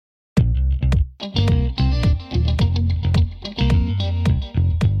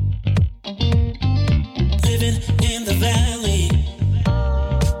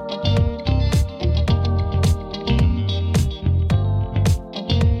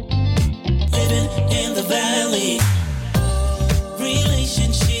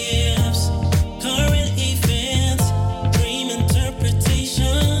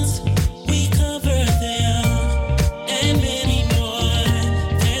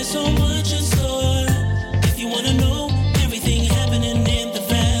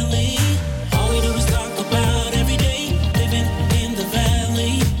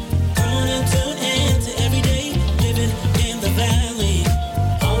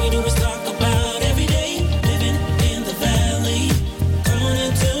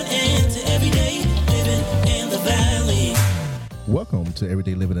to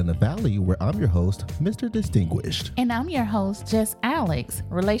Everyday Living in the Valley, where I'm your host, Mr. Distinguished. And I'm your host, Just Alex.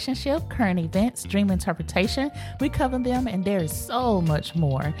 Relationship, current events, dream interpretation, we cover them, and there is so much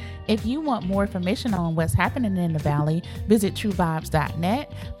more. If you want more information on what's happening in the Valley, visit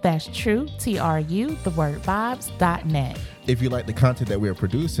truevibes.net. That's true, T-R-U, the word vibes.net. If you like the content that we're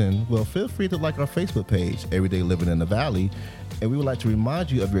producing, well, feel free to like our Facebook page, Everyday Living in the Valley. And we would like to remind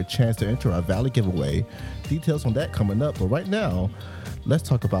you of your chance to enter our Valley giveaway. Details on that coming up. But right now, let's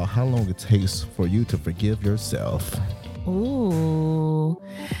talk about how long it takes for you to forgive yourself. Ooh,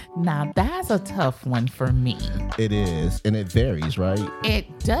 now that's a tough one for me. It is, and it varies, right?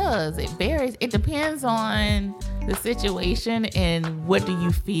 It does. It varies. It depends on the situation and what do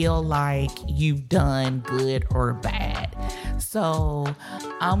you feel like you've done, good or bad. So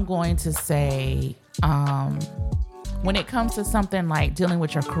I'm going to say, when it comes to something like dealing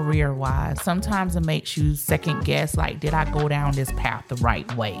with your career-wise, sometimes it makes you second guess, like, did I go down this path the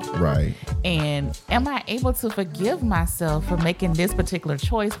right way? Right. And am I able to forgive myself for making this particular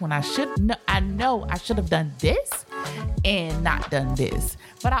choice when I know I should have done this and not done this?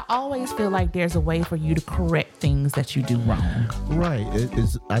 But I always feel like there's a way for you to correct things that you do wrong. Right.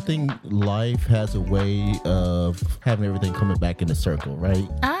 I think life has a way of having everything coming back in a circle, right?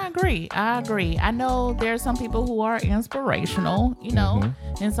 I agree. I know there's some people who are inspirational,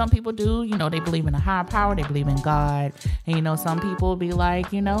 and some people do, they believe in a higher power, they believe in God. And, some people be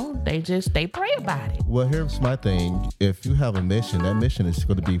like, they pray about it. Well, here's my thing. If you have a mission, that mission is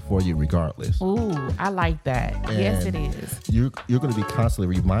going to be for you regardless. Ooh, I like that. And yes, it is. You're going to be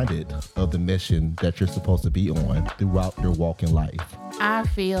constantly reminded of the mission that you're supposed to be on throughout your walk in life. I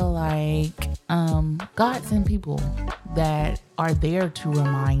feel like God sent people that are there to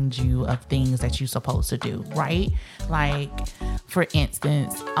remind you of things that you're supposed to do, right? Like, for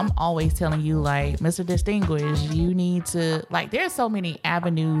instance, I'm always telling you, like, Mr. Distinguished, you need to, like, there's so many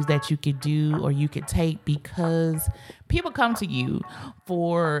avenues that you could do or you could take because people come to you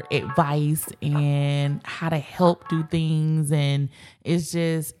for advice and how to help do things. And it's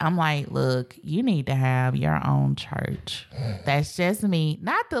just, I'm like, look, you need to have your own church. That's just me.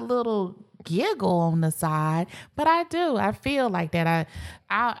 Not the little giggle on the side, but I do. I feel like that.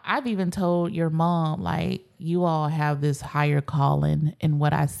 I've even told your mom, like, you all have this higher calling in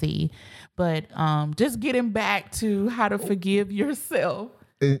what I see. But just getting back to how to forgive yourself.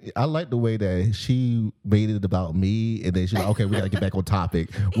 I like the way that she made it about me, and then she's like, okay, we got to get back on topic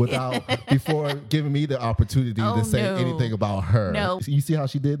before giving me the opportunity to say anything about her. No. You see how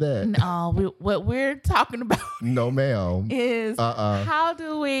she did that? No, what we're talking about no, ma'am. is how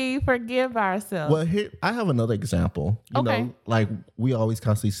do we forgive ourselves? Well, here, I have another example. You know, like we always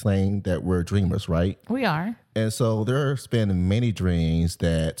constantly saying that we're dreamers, right? We are. And so there's been many dreams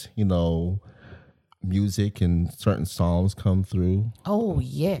that, music and certain songs come through. Oh,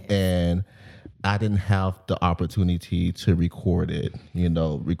 yes. And I didn't have the opportunity to record it,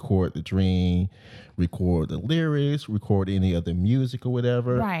 record the dream, record the lyrics, record any other music or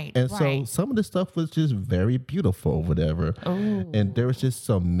whatever. Right. And so some of the stuff was just very beautiful or whatever. Ooh. And there was just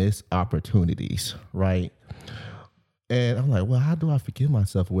some missed opportunities, right? And I'm like, well, how do I forgive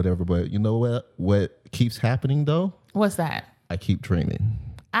myself or whatever? But you know what keeps happening though? What's that? I keep dreaming.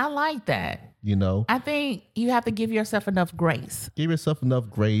 I like that. I think you have to give yourself enough grace. Give yourself enough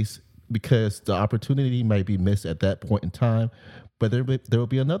grace because the opportunity may be missed at that point in time, but there will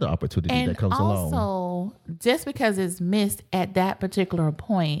be another opportunity that comes along. And also, just because it's missed at that particular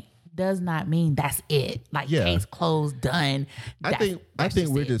point does not mean that's it. Like, case closed, done. I think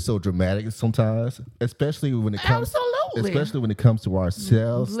we're just so dramatic sometimes, especially when it comes to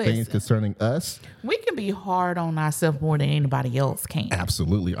ourselves, things concerning us. We can be hard on ourselves more than anybody else can.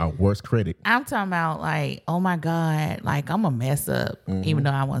 Absolutely, our worst critic. I'm talking about, like, oh my God, like, I'm a mess up, even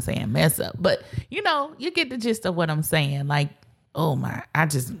though I wasn't saying mess up, but you get the gist of what I'm saying. Like, oh my, I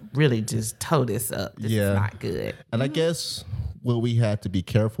just really just tore this up. This is not good. And I guess what we had to be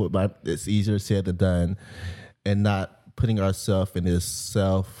careful about, it's easier said than done, and not putting ourselves in this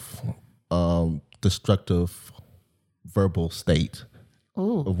self-destructive verbal state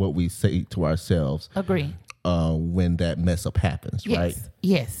of what we say to ourselves. Agree. When that mess up happens, right?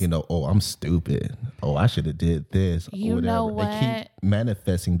 Yes. Oh, I'm stupid. Oh, I should have did this. You know what? They keep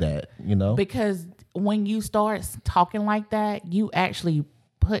manifesting that, Because when you start talking like that, you actually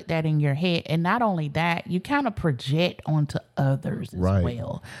put that in your head. And not only that, you kind of project onto others as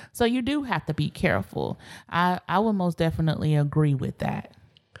well. So you do have to be careful. I would most definitely agree with that.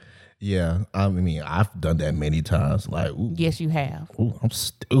 Yeah, I mean, I've done that many times. Like, ooh, Yes, you have. ooh, I'm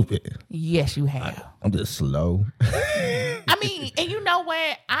stupid. Yes, you have. I'm just slow. I mean, and you know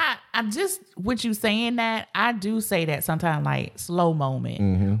what? I just, with you saying that, I do say that sometimes, like slow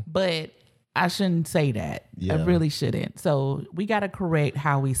moment, but I shouldn't say that. Yeah. I really shouldn't. So we got to correct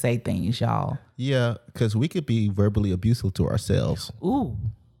how we say things, y'all. Yeah, because we could be verbally abusive to ourselves. Ooh,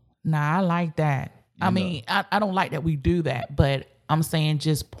 nah, I like that. I mean, I don't like that we do that, but I'm saying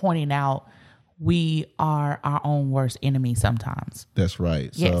just pointing out we are our own worst enemy sometimes. That's right.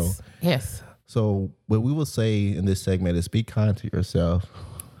 Yes. So, yes. so what we will say in this segment is be kind to yourself.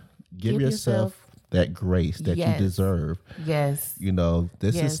 Give yourself that grace that you deserve. Yes. You know,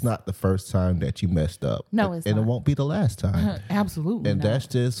 this is not the first time that you messed up. No, it's and not. it won't be the last time. Absolutely. And that's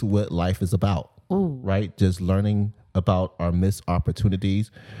just what life is about. Ooh. Right? Just learning about our missed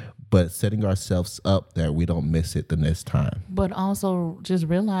opportunities, but setting ourselves up that we don't miss it the next time. But also just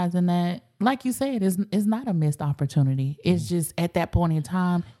realizing that, like you said, it's not a missed opportunity. It's just at that point in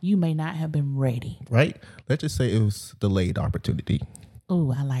time, you may not have been ready. Right? Let's just say it was delayed opportunity.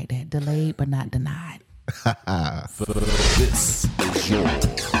 Ooh, I like that. Delayed but not denied. This is your Valley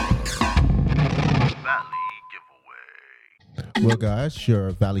Giveaway. Well, guys,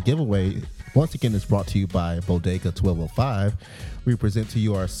 your Valley Giveaway once again is brought to you by Bodega 1205. We present to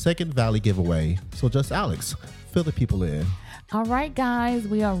you our second Valley Giveaway. So just Alex, fill the people in. All right, guys,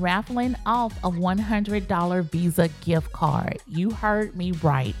 we are raffling off a $100 Visa gift card. You heard me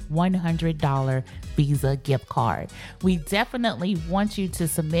right, $100 Visa gift card. We definitely want you to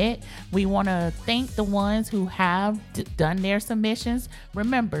submit. We want to thank the ones who have done their submissions.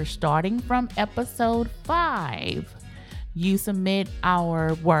 Remember, starting from episode 5, you submit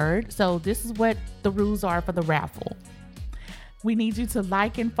our word. So this is what the rules are for the raffle. We need you to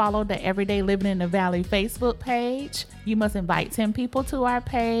like and follow the Everyday Living in the Valley Facebook page. You must invite 10 people to our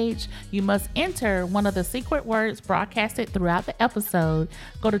page. You must enter one of the secret words broadcasted throughout the episode.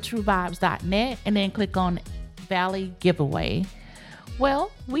 Go to truevibes.net and then click on Valley Giveaway.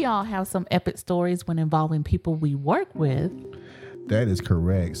 Well, we all have some epic stories when involving people we work with. That is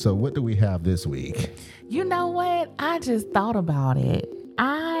correct. So what do we have this week? You know what? I just thought about it.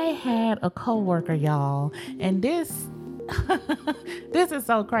 I had a coworker, y'all, and this is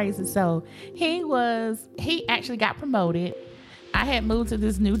so crazy. So he actually got promoted. I had moved to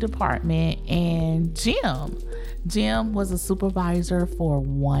this new department, and Jim was a supervisor for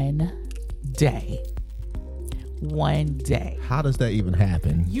one day. How does that even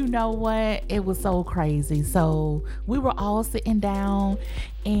happen? You know what? It was so crazy. So we were all sitting down,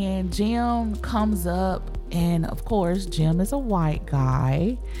 and Jim comes up, and of course, Jim is a white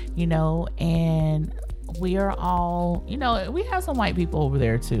guy, you know, and we are all, you know, we have some white people over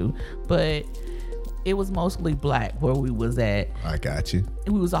there too, but it was mostly black where we was at. I got you.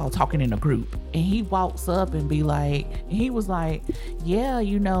 We was all talking in a group, and he walks up and he was like, yeah,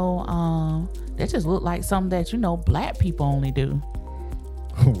 you know, that just looked like something that, you know, black people only do.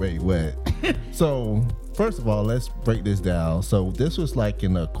 Wait, what? So first of all, let's break this down. So this was like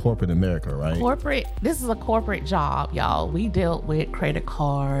in a corporate America, right? This is a corporate job, y'all. We dealt with credit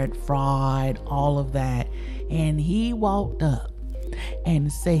card fraud, all of that. And he walked up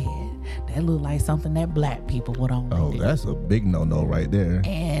and said, that looked like something that black people would only do. Oh, that's a big no-no right there.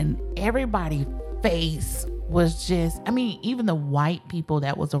 And everybody's face was just, I mean, even the white people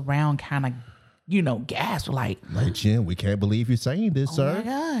that was around kind of, you know, gasped like Jim, we can't believe you're saying this, sir. Oh my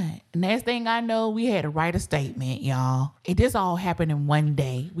God. Next thing I know, we had to write a statement, y'all. This all happened in one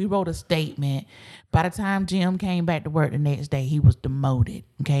day. We wrote a statement. By the time Jim came back to work the next day, he was demoted.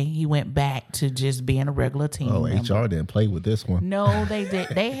 Okay. He went back to just being a regular team member. HR didn't play with this one. No, they did.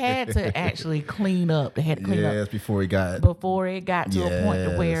 They had to actually clean up. They had to clean up. Yes, before it got to a point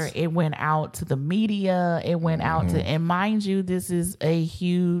to where it went out to the media. It went out to, and mind you, this is a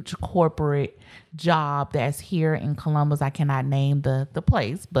huge corporate job that's here in Columbus. I cannot name the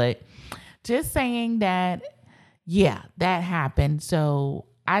place, but just saying that, yeah, that happened. So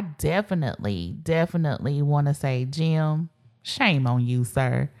I definitely want to say, Jim, shame on you,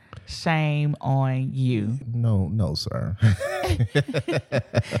 sir. Shame on you. No, sir.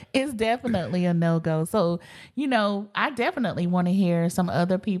 It's definitely a no-go. So, you know, I definitely want to hear some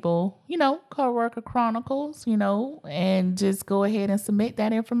other people, you know, coworker chronicles, you know, and just go ahead and submit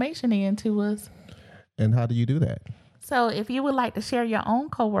that information in to us. And how do you do that? So if you would like to share your own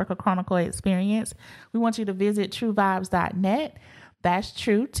coworker chronicle experience, we want you to visit truevibes.net. That's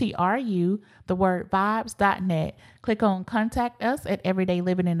true, TRU, the word vibes.net. Click on Contact Us at Everyday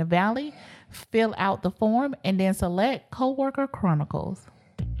Living in the Valley, fill out the form, and then select Coworker Chronicles.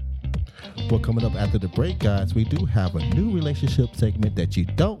 Well, coming up after the break, guys, we do have a new relationship segment that you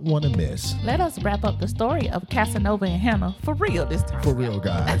don't want to miss. Let us wrap up the story of Casanova and Hannah for real this time. For real,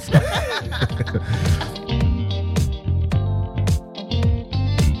 guys.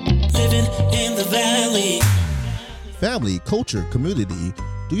 Living in the valley. Family, culture, community.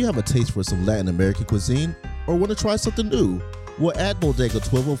 Do you have a taste for some Latin American cuisine or want to try something new? Well, add Bodega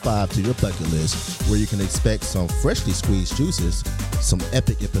 1205 to your bucket list, where you can expect some freshly squeezed juices, some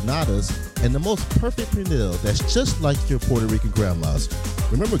epic empanadas, and the most perfect pernil that's just like your Puerto Rican grandma's.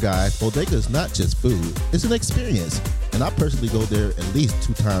 Remember, guys, Bodega is not just food, it's an experience. And I personally go there at least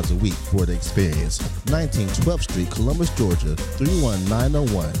 2 times a week for the experience. 19 12th Street, Columbus, Georgia,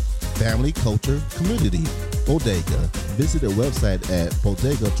 31901. Family, culture, community. Bodega. Visit their website at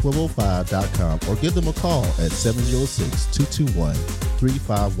bodega1205.com or give them a call at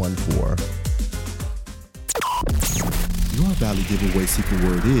 706-221-3514. Your Valley giveaway secret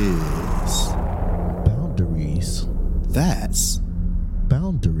word is boundaries. That's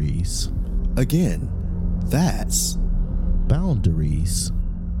boundaries. Again, that's boundaries.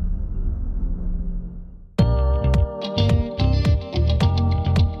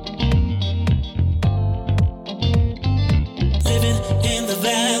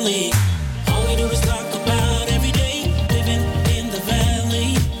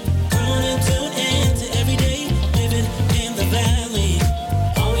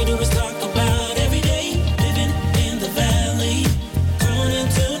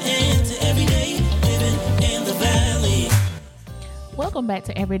 Welcome back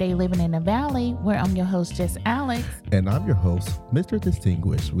to Everyday Living in the Valley, where I'm your host, Jess Alex. And I'm your host, Mr.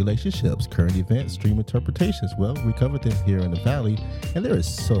 Distinguished. Relationships, current events, stream interpretations. Well, we cover them here in the Valley, and there is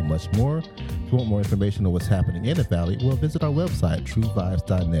so much more. If you want more information on what's happening in the Valley, well, visit our website,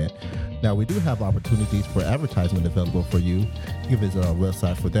 truevibes.net. Now, we do have opportunities for advertisement available for you. You can visit our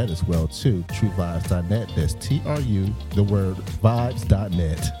website for that as well, too, truevibes.net. That's TRU, the word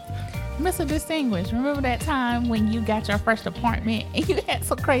vibes.net. Mr. Distinguished, remember that time when you got your first apartment and you had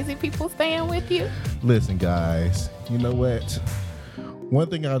some crazy people staying with you? Listen, guys, you know what?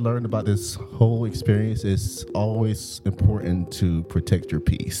 One thing I learned about this whole experience is always important to protect your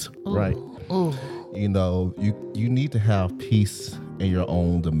peace, right? Ooh. You know, you need to have peace in your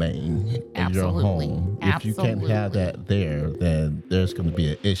own domain, in your home. If you can't have that there, then there's going to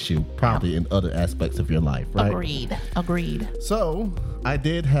be an issue probably in other aspects of your life, right? Agreed. So I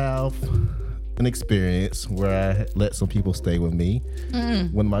did have an experience where I let some people stay with me.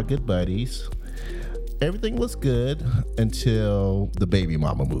 One of my good buddies. Everything was good until the baby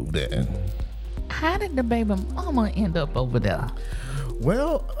mama moved in. How did the baby mama end up over there?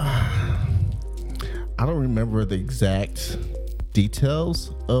 Well, I don't remember the exact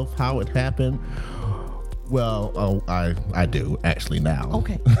details of how it happened. Well, I do actually now.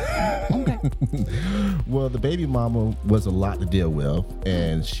 Okay. Well, the baby mama was a lot to deal with,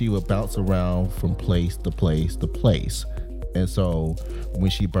 and she would bounce around from place to place to place. And so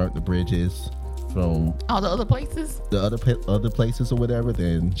when she burnt the bridges from all the other places, other places or whatever,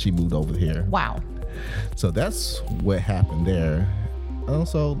 then she moved over here. Wow. So that's what happened there.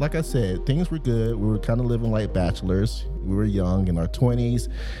 So, like I said, things were good. We were kind of living like bachelors. We were young in our 20s.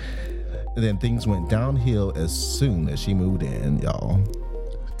 And then things went downhill as soon as she moved in, y'all.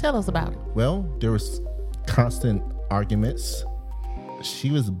 Tell us about it. Well, there was constant arguments.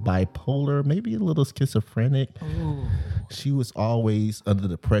 She was bipolar, maybe a little schizophrenic. Ooh. She was always under the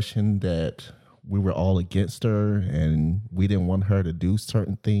depression that we were all against her and we didn't want her to do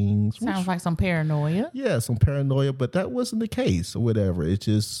certain things. Sounds like some paranoia. Yeah, some paranoia, but that wasn't the case or whatever. It's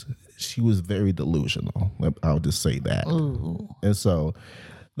just, she was very delusional. I'll just say that. Ooh. And so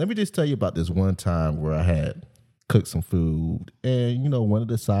let me just tell you about this one time where I had cooked some food, and one of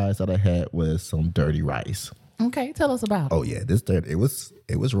the sides that I had was some dirty rice. Okay, tell us about it. Oh yeah, this dirty. It was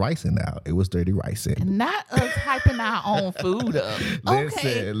rice in now. It was dirty rice in. Not us hyping our own food up.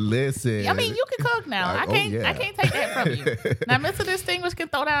 Okay. Listen. I mean, you can cook now. I can't take that from you. Now, Mr. Distinguished can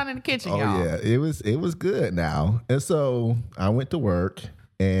throw down in the kitchen, y'all. Oh yeah, it was good now. And so I went to work,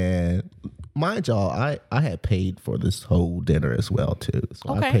 and mind y'all, I had paid for this whole dinner as well too.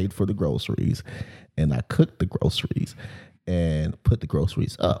 So I paid for the groceries, and I cooked the groceries and put the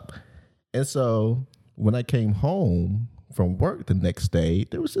groceries up. And so when I came home from work the next day,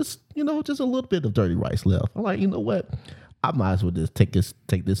 there was just a little bit of dirty rice left. I'm like, you know what? I might as well just take this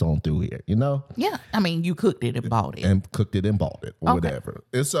on through here, Yeah. I mean, you cooked it and bought it. And cooked it and bought it or whatever.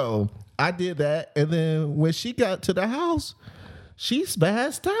 And so I did that. And then when she got to the house, she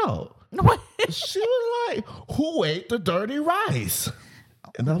spazzed out. She was like, who ate the dirty rice?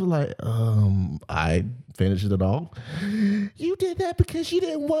 And I was like, I finished it all. You did that because you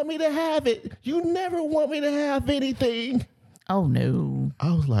didn't want me to have it. You never want me to have anything. Oh, no.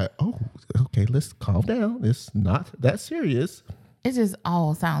 I was like, oh, okay, let's calm down. It's not that serious. It just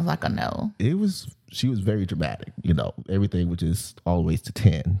all sounds like a no. She was very dramatic. Everything was just always to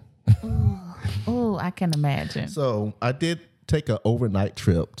 10. Oh, I can imagine. So I did take an overnight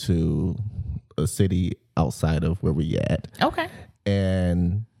trip to a city outside of where we at. Okay.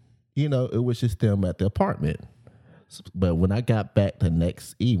 And, it was just them at the apartment. But when I got back the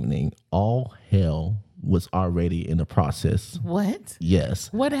next evening, all hell was already in the process. What?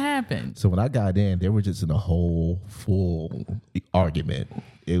 Yes. What happened? So when I got in, they were just in a whole full argument.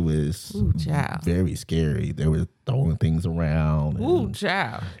 It was very scary. They were throwing things around. Ooh,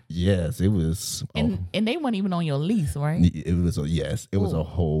 child. Yes, it was. And they weren't even on your lease, right? It was it was a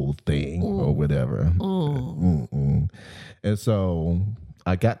whole thing or whatever. And so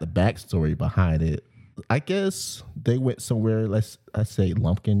I got the backstory behind it. I guess they went somewhere, I say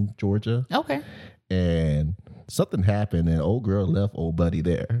Lumpkin, Georgia. Okay. And something happened and old girl left old buddy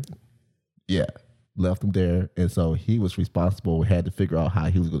there. Yeah, left him there. And so he was responsible, had to figure out how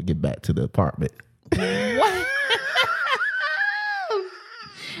he was going to get back to the apartment. What?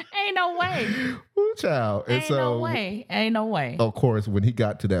 Ain't no way. Ooh, child. And Ain't no way. Of course, when he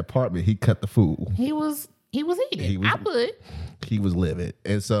got to that apartment, he cut the food. He was eating. I would. He was livid.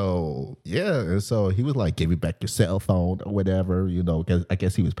 And so, and so he was like, give me back your cell phone or whatever, because I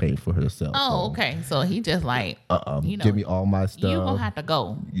guess he was paying for her cell phone. Oh, okay. So he just like, give me all my stuff. You're going to have to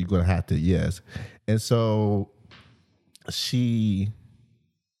go. You're going to have to, yes. And so she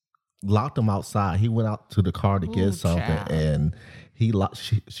locked him outside. He went out to the car to get something, and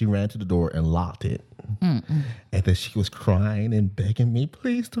she ran to the door and locked it. Mm-mm. And then she was crying and begging me,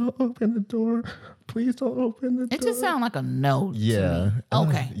 please don't open the door. Please don't open the door. It just sounds like a no. Yeah. To me.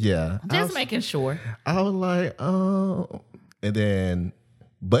 Okay. Yeah. Just making sure. I was like, oh. And then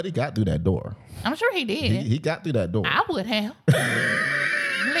Buddy got through that door. I'm sure he did. He got through that door. I would have.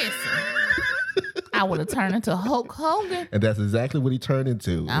 Listen. I would have turned into Hulk Hogan. And that's exactly what he turned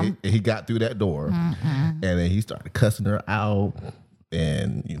into. He got through that door. And then he started cussing her out.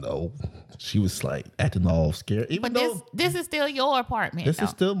 And, she was like acting all scared. Even though this is still your apartment. This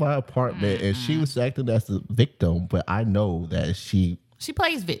is still my apartment. And she was acting as the victim. But I know that she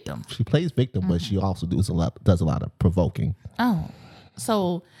plays victim. She plays victim, but she also does a lot of provoking. Oh.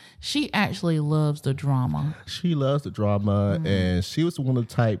 So she actually loves the drama. She loves the drama, and she was one of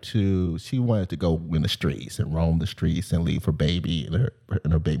the type she wanted to go in the streets and roam the streets and leave her baby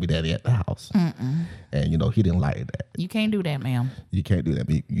and her baby daddy at the house. Mm-mm. And, he didn't like that. You can't do that, ma'am. You can't do that.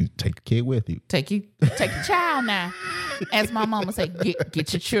 You take the kid with you. Take your child now. As my mama say,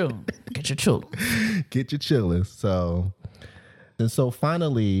 get your children. Get your children. Get your children. And so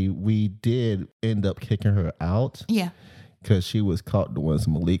finally, we did end up kicking her out. Yeah. Because she was caught doing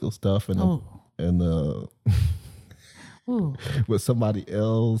some illegal stuff with somebody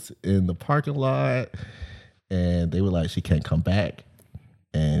else in the parking lot. And they were like, she can't come back.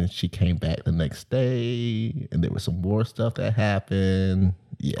 And she came back the next day. And there was some more stuff that happened.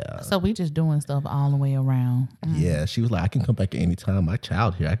 Yeah. So we just doing stuff all the way around. Yeah. She was like, I can come back at any time. My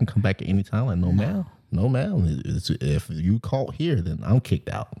child here. I can come back at any time. Like, no, ma'am. No, ma'am. If you caught here, then I'm kicked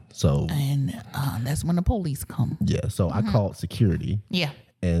out. So, and that's when the police come. Yeah. So I called security. Yeah.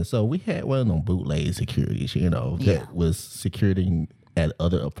 And so we had one of them bootleg securities, that was security at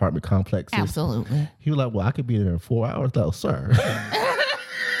other apartment complexes. Absolutely. He was like, well, I could be there in 4 hours. No, sir.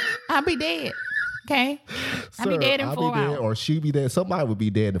 I'll be dead. Okay. I'll be dead in 4 hours. Or she'll be dead. Somebody would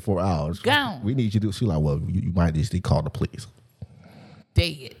be dead in 4 hours. Gone. We need you to do. She's like, well, you might just need to call the police.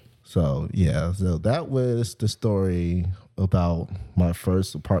 Dead. So, yeah. So that was the story about my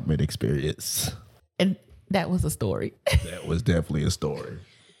first apartment experience. And that was a story. That was definitely a story.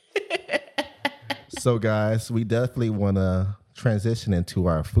 So, guys, we definitely want to transition into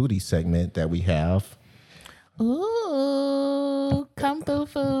our foodie segment that we have. Ooh, come through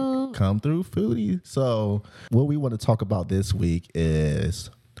food. Come through foodie. So, what we want to talk about this week is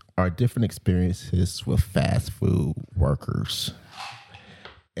our different experiences with fast food workers.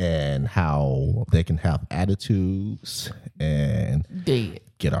 And how they can have attitudes and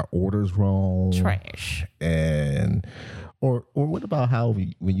get our orders wrong. Trash. And or what about how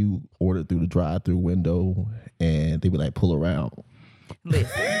when you order through the drive-through window and they be like, pull around?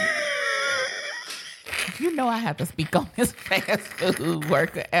 Listen. I have to speak on this fast food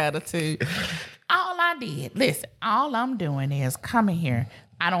worker attitude. All I'm doing is coming here.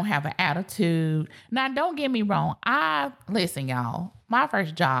 I don't have an attitude. Now, don't get me wrong. Listen, y'all. My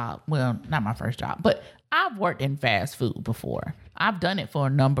first job, well, not my first job, but I've worked in fast food before. I've done it for a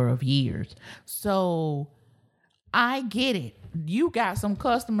number of years. So I get it. You got some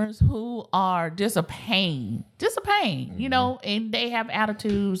customers who are just a pain, you know, and they have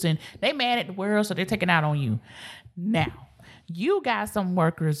attitudes and they mad at the world, so they're taking out on you. Now, you got some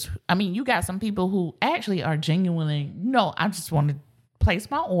workers, you got some people who actually are genuinely, no, I just want to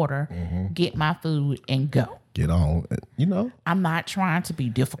place my order, get my food, and go. Get on, you know. I'm not trying to be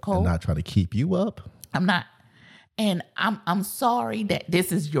difficult. I'm not trying to keep you up. I'm not. And I'm sorry that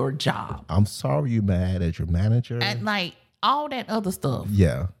this is your job. I'm sorry you mad at your manager. And like all that other stuff.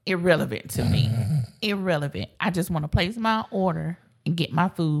 Yeah. Irrelevant to me. Irrelevant. I just want to place my order and get my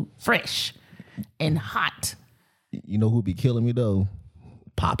food fresh and hot. You know who'd be killing me though?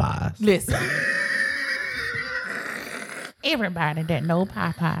 Popeyes. Listen. Everybody that know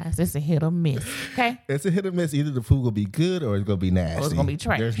Popeyes, it's a hit or miss, okay? It's a hit or miss. Either the food will be good or it's going to be nasty. Or it's going to be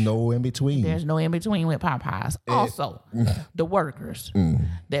trash. There's no in between. There's no in between with Popeyes. Also, the workers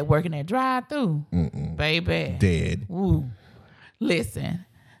that work in that drive-through, baby. Dead. Ooh. Listen,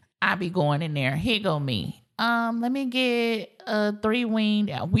 I be going in there. Here go me. Let me get a 3-wing.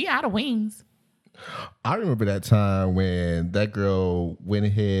 We out of wings. I remember that time when that girl went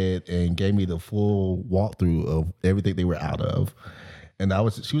ahead and gave me the full walkthrough of everything they were out of. And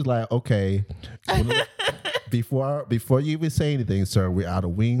she was like, okay, before you even say anything, sir, we're out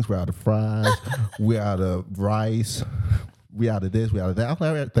of wings, we're out of fries, we're out of rice, we're out of this, we're out of that. I'm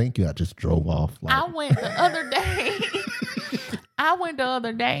like, thank you. I just drove off. Like, I went the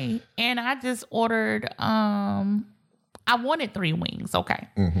other day and I just ordered, I wanted 3 wings, okay.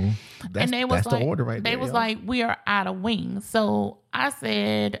 and they was like, the order right there. They was like, we are out of wings. So I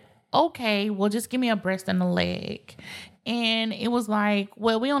said, okay, well, just give me a breast and a leg. And it was like,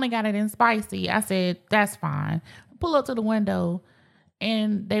 well, we only got it in spicy. I said, that's fine. Pull up to the window,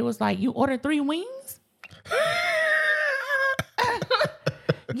 and they was like, you ordered 3 wings?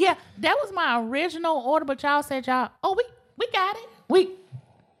 Yeah, that was my original order, but y'all said we got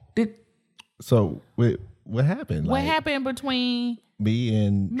it. So wait. What happened? What happened between me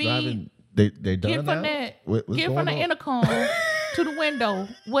and driving? They done get from the intercom to the window.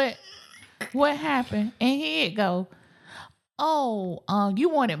 What happened? And here it go. Oh, you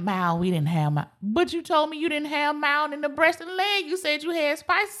wanted mild. We didn't have mild. But you told me you didn't have mild in the breast and leg. You said you had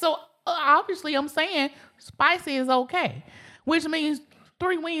spicy. So obviously I'm saying spicy is okay. Which means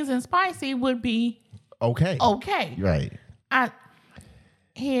 3 wings and spicy would be okay. Okay. Right.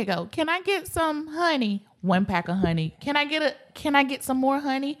 Here you go. Can I get some honey? 1 pack of honey. Can I get some more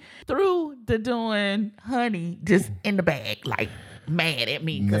honey? Threw the doing honey just in the bag, like mad at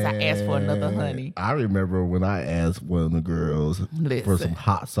me because I asked for another honey. I remember when I asked one of the girls for some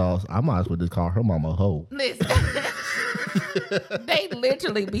hot sauce. I might as well just call her mama a hoe. Listen. They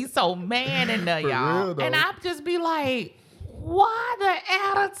literally be so mad in there, y'all. And I just be like, why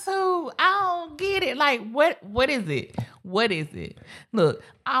the attitude? I don't get it. Like, what is it? What is it? Look,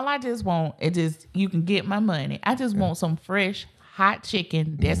 all I just want is just, you can get my money. I just want some fresh, hot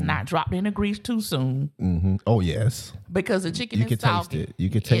chicken that's not dropped in the grease too soon. Mm-hmm. Oh, yes. Because the chicken is soggy.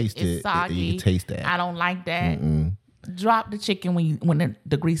 You can taste it. It's soggy. You can taste that. I don't like that. Drop the chicken when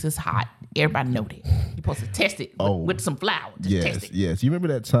the grease is hot. Everybody know that. You're supposed to test it with some flour. Just test it. Yes. You remember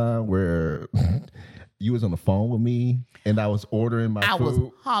that time where you was on the phone with me and I was ordering my food? I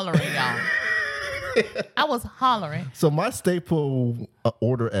was hollering, y'all. I was hollering. So my staple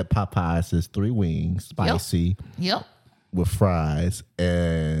order at Popeyes is 3 wings, spicy. Yep. With fries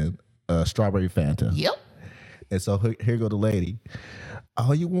and strawberry Fanta. Yep. And so here go the lady.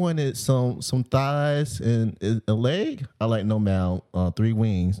 Oh, you wanted some thighs and a leg? I like, no, ma'am, 3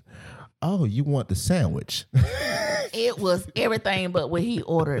 wings. Oh, you want the sandwich? It was everything but what he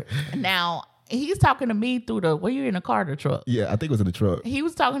ordered. Now, he's talking to me through the, were you in the car or the truck? Yeah, I think it was in the truck. He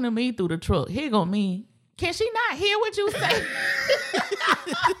was talking to me through the truck. Here go me. Can she not hear what you say? I'm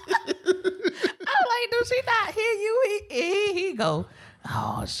like, do she not hear you? He go,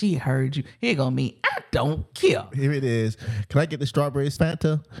 oh, she heard you. Here go me. I don't care. Here it is. Can I get the strawberry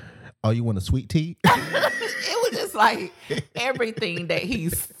Fanta? Oh, you want a sweet tea? It was just like everything that he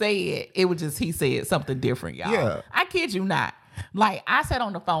said. It was just, he said something different, y'all. Yeah. I kid you not. Like, I sat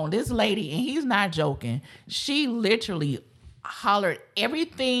on the phone, this lady, and he's not joking. She literally hollered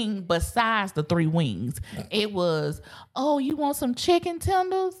everything besides the 3 wings. It was, oh, you want some chicken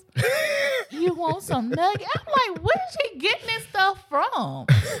tenders? You want some nuggets? I'm like, where is she getting this stuff from?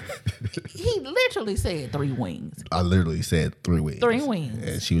 He literally said 3 wings. I literally said 3 wings. 3 wings.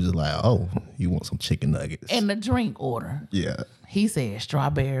 And she was just like, oh, you want some chicken nuggets? And the drink order. Yeah. He said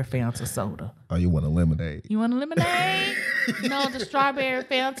strawberry Fanta soda. Oh, you want a lemonade? You want a lemonade? No, the strawberry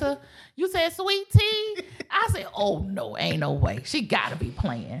Fanta. You said sweet tea? I said, oh, no, ain't no way. She got to be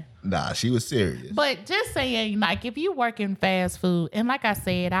playing. Nah, she was serious. But just saying, like, if you work in fast food, and like I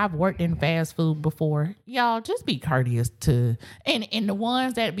said, I've worked in fast food before, y'all just be courteous to, and the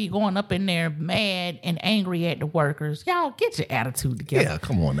ones that be going up in there mad and angry at the workers, y'all get your attitude together. Yeah,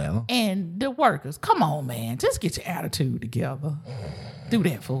 come on now. And the workers, come on, man, just get your attitude together. Do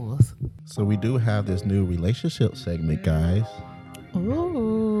that for us. So we do have this new relationship segment, guys.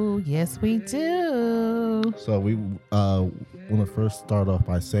 Ooh, yes, we do. So we want to first start off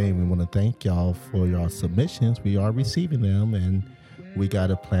by saying we want to thank y'all for your submissions. We are receiving them, and we got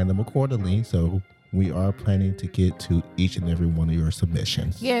to plan them accordingly. So we are planning to get to each and every one of your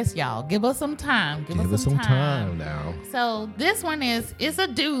submissions. Yes, y'all. Give us some time. Give us some time now. So this one is a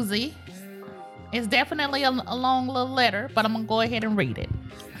doozy. It's definitely a long little letter, but I'm going to go ahead and read it.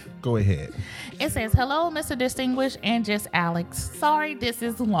 Go ahead. It says, hello, Mr. Distinguished and just Alex. Sorry this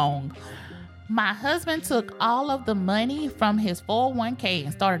is long. My husband took all of the money from his 401k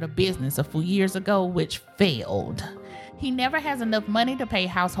and started a business a few years ago, which failed. He never has enough money to pay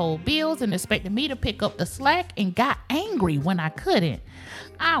household bills and expected me to pick up the slack and got angry when I couldn't.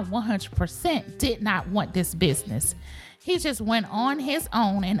 I 100% did not want this business. He just went on his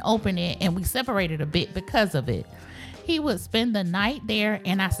own and opened it, and we separated a bit because of it. He would spend the night there,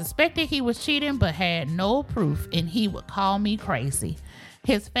 and I suspected he was cheating but had no proof, and he would call me crazy.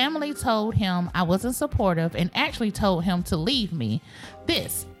 His family told him I wasn't supportive and actually told him to leave me.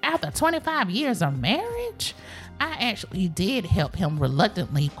 This after 25 years of marriage? I actually did help him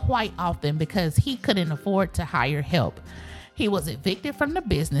reluctantly quite often because he couldn't afford to hire help. He was evicted from the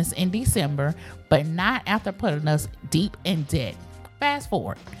business in December, but not after putting us deep in debt. Fast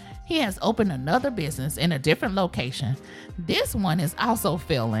forward. He has opened another business in a different location. This one is also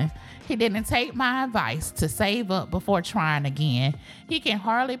failing. He didn't take my advice to save up before trying again. He can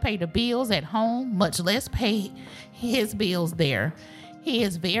hardly pay the bills at home, much less pay his bills there. He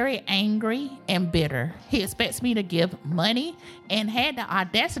is very angry and bitter. He expects me to give money and had the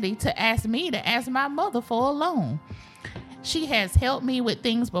audacity to ask me to ask my mother for a loan. She has helped me with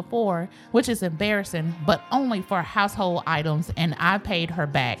things before, which is embarrassing, but only for household items, and I paid her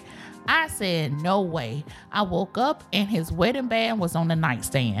back. I said, no way. I woke up and his wedding band was on the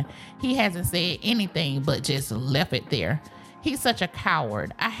nightstand. He hasn't said anything but just left it there. He's such a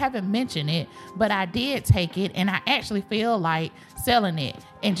coward. I haven't mentioned it, but I did take it, and I actually feel like selling it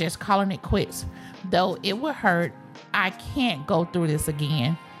and just calling it quits. Though it would hurt, I can't go through this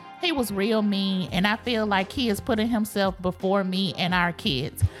again. He was real mean, and I feel like he is putting himself before me and our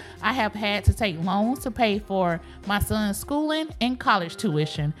kids. I have had to take loans to pay for my son's schooling and college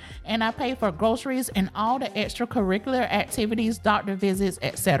tuition, and I pay for groceries and all the extracurricular activities, doctor visits,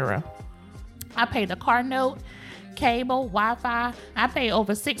 etc. I pay the car note, cable, Wi-Fi. I pay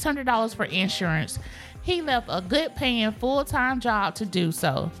over $600 for insurance. He left a good paying full-time job to do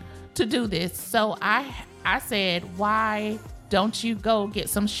this. So I said, why don't you go get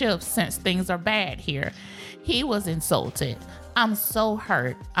some shifts since things are bad here? He was insulted. I'm so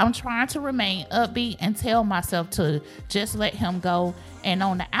hurt. I'm trying to remain upbeat and tell myself to just let him go. And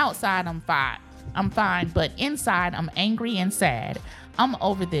on the outside, I'm fine. But inside, I'm angry and sad. I'm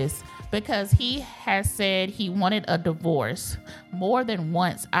over this because he has said he wanted a divorce more than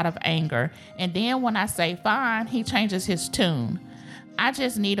once out of anger. And then when I say fine, he changes his tune. I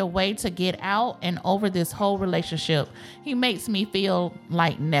just need a way to get out and over this whole relationship. He makes me feel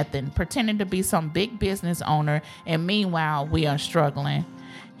like nothing, pretending to be some big business owner, and meanwhile, we are struggling.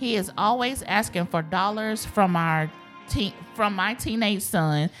 He is always asking for dollars from my teenage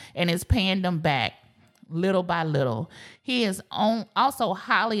son and is paying them back little by little. He is also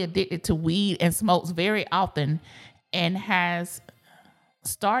highly addicted to weed and smokes very often and has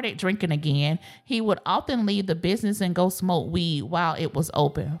started drinking again. He would often leave the business and go smoke weed while it was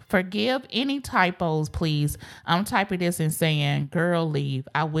open. Forgive any typos, please. I'm typing this and saying, girl, leave.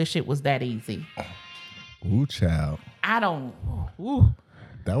 I wish it was that easy. Ooh, child. Ooh.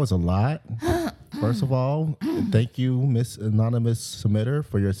 That was a lot. First of all, thank you, Miss Anonymous Submitter,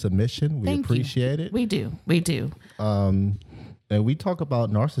 for your submission. We appreciate it. We do. And we talk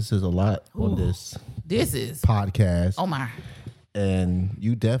about narcissists a lot on this podcast. Oh my. And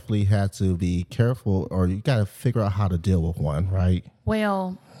you definitely have to be careful, or you got to figure out how to deal with one, right?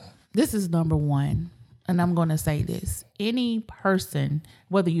 Well, this is number one. And I'm going to say this. Any person,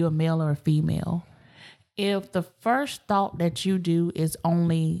 whether you're a male or a female, if the first thought that you do is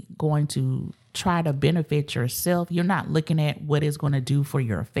only going to try to benefit yourself, you're not looking at what it's going to do for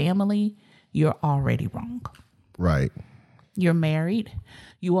your family, you're already wrong. Right. You're married.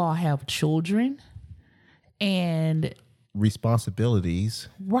 You all have children. And responsibilities.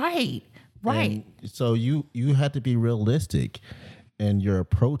 right. And so you had to be realistic in your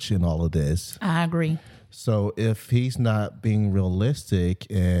approach in all of this. I agree. So if he's not being realistic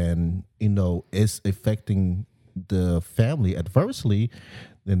and, it's affecting the family adversely,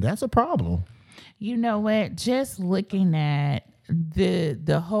 then that's a problem. You know what? Just looking at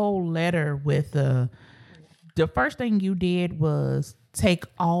the whole letter with the first thing you did was take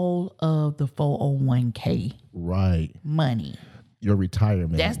all of the 401k Right. money. Your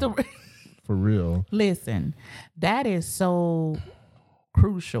retirement. That's the for real. listen. That is so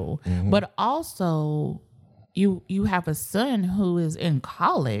crucial. But also you have a son who is in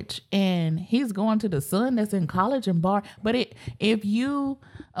college and he's going to the son that's in college and bar. But if you,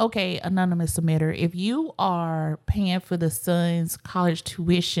 okay, anonymous submitter, if you are paying for the son's college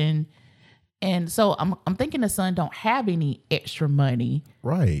tuition, and so I'm thinking the son don't have any extra money.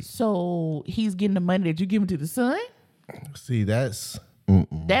 Right. So he's getting the money that you give him to the son. See, that's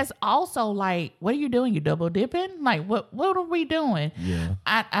That's also like, what are you doing? You double dipping? Like, what are we doing? Yeah.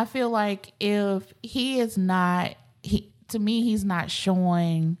 I feel like if he is not, to me, he's not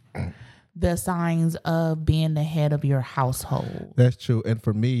showing the signs of being the head of your household. That's true. And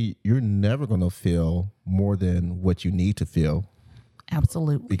for me, you're never going to feel more than what you need to feel,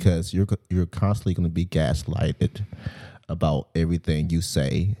 Absolutely. because you're constantly going to be gaslighted about everything you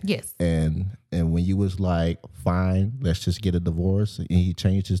say. Yes. And when you was like, fine, let's just get a divorce, and he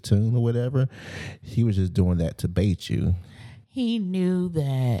changed his tune or whatever, he was just doing that to bait you. He knew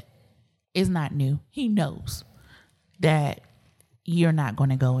that it's not new. He knows that you're not going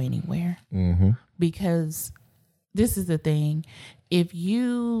to go anywhere. Because this is the thing. If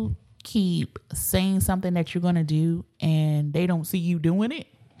you keep saying something that you're going to do and they don't see you doing it,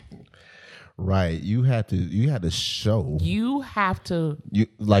 Right. You had to show. you have to. You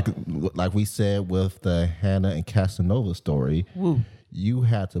like we said with the Hannah and Casanova story, you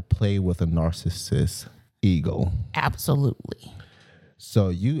had to play with a narcissist's ego. Absolutely. So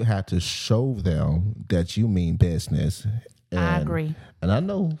you had to show them that you mean business. I agree. And I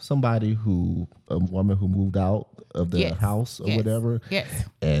know a woman who moved out of the Yes. house or Yes. whatever. Yes.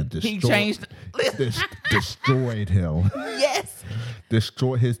 And He changed. destroyed him. Yes.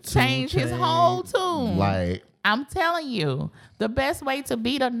 Destroyed his tune. Changed his whole tune. Like, I'm telling you, the best way to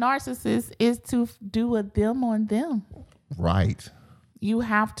beat a narcissist is to do a them on them. right. You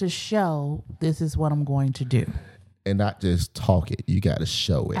have to show this is what I'm going to do. And not just talk it. You got to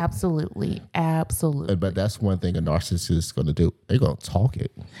show it. Absolutely. Absolutely. But that's one thing a narcissist is going to do. They're going to talk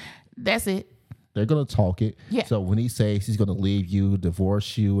it. That's it. They're going to talk it. Yeah. So when he says he's going to leave you,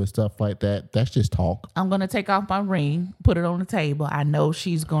 divorce you and stuff like that, that's just talk. I'm going to take off my ring, put it on the table. I know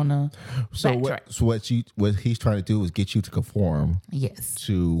she's going to backtrack. What he's trying to do is get you to conform Yes.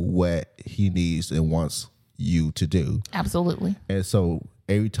 to what he needs and wants you to do. Absolutely. And so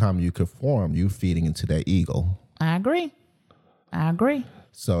every time you conform, you're feeding into that ego. I agree.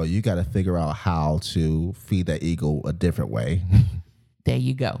 So you got to figure out how to feed that ego a different way. There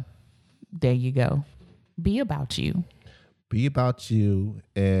you go. Be about you. Be about you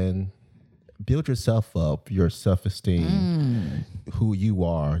and build yourself up, your self-esteem, who you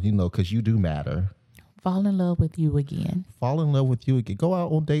are, because you do matter. Fall in love with you again. Fall in love with you again. Go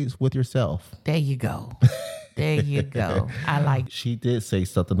out on dates with yourself. There you go. I like. She did say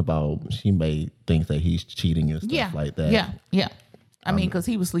something about she may think that he's cheating and stuff like that. Yeah. I mean, because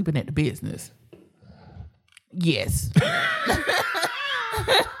he was sleeping at the business. Yes.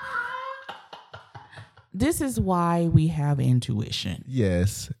 This is why we have intuition.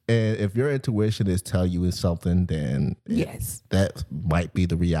 Yes. And if your intuition is telling you something, then Yes. that might be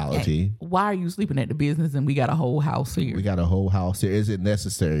the reality. Why are you sleeping at the business and we got a whole house here? We got a whole house here. Is it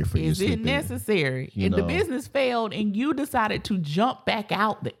necessary for you to Is sleep it necessary? You If the know. business failed and you decided to jump back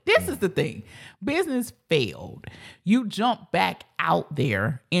out there, this is the thing. Business failed. You jump back out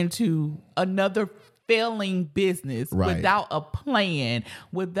there into another failing business Right. without a plan,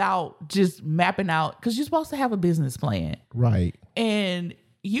 without just mapping out, because you're supposed to have a business plan. Right. And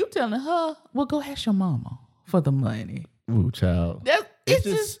you telling her, well, go ask your mama for the money. Ooh, child. It's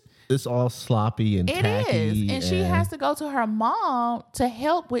just it's all sloppy and it tacky. is. And she has to go to her mom to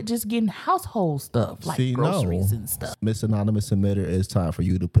help with just getting household stuff like groceries and stuff. Miss Anonymous Emitter, it's time for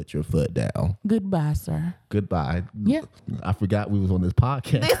you to put your foot down. Goodbye, sir. Goodbye. Yeah. I forgot we was on this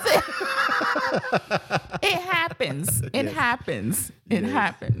podcast. It happens. It happens. It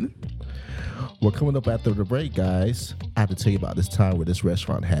happens. We're coming up after the break, guys. I have to tell you about this time where this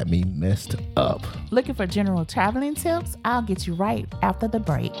restaurant had me messed up. Looking for general traveling tips? I'll get you right after the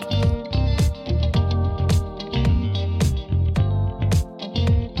break.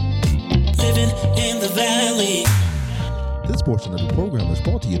 Living in the valley. This portion of the program is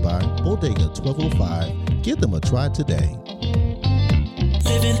brought to you by Bodega 1205. Give them a try today.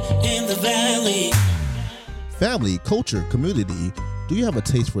 Living in the valley. Family, culture, community. Do you have a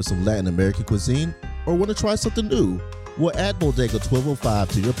taste for some Latin American cuisine or want to try something new? Well, add Bodega 1205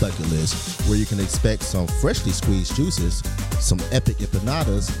 to your bucket list, where you can expect some freshly squeezed juices, some epic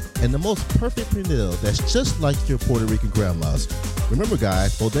empanadas, and the most perfect pernil that's just like your Puerto Rican grandma's. Remember,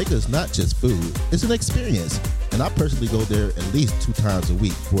 guys, Bodega is not just food, it's an experience. And I personally go there at least 2 times a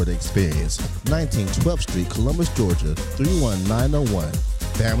week for the experience. 19 12th Street, Columbus, Georgia, 31901.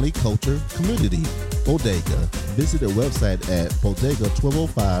 Family, culture, community. Bodega. Visit their website at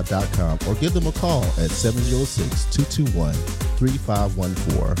bodega1205.com or give them a call at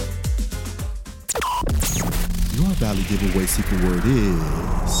 706-221-3514. Your Valley giveaway secret word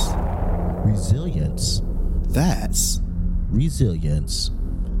is resilience. That's resilience.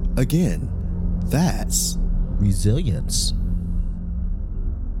 Again, that's resilience.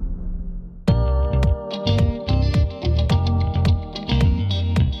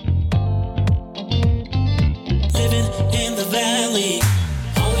 Living in the valley.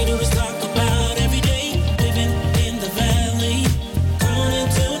 All we do is talk about every day. Living in the valley. Come on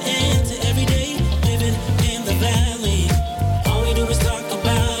and tune in to every day. Living in the valley. All we do is talk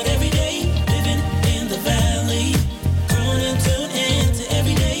about every day. Living in the valley. Come on and tune in to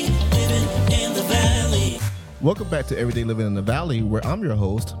every day. Living in the valley. Welcome back to Everyday Living in the Valley, where I'm your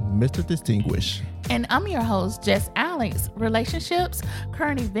host, Mr. Distinguished. And I'm your host, Jess Alex. Relationships,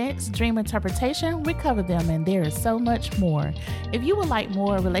 current events, dream interpretation, we cover them, and there is so much more. If you would like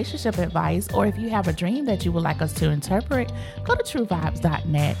more relationship advice, or if you have a dream that you would like us to interpret, go to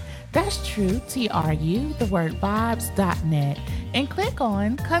truevibes.net. That's true, TRU, the word vibes.net, and click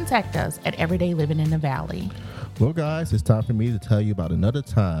on Contact Us at Everyday Living in the Valley. Well, guys, it's time for me to tell you about another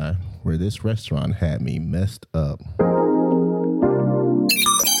time where this restaurant had me messed up.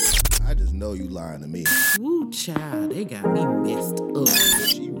 I just know you lying to me. Ooh, child, they got me messed up.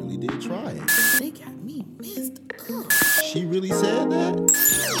 She really did try it. They got me messed up. She really said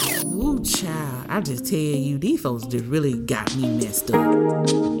that? Ooh, child, I just tell you, these folks just really got me messed up.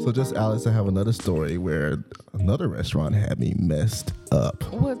 So just Alex, I have another story where another restaurant had me messed up.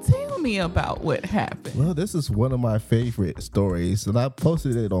 Well, tell me about what happened. Well, this is one of my favorite stories, and I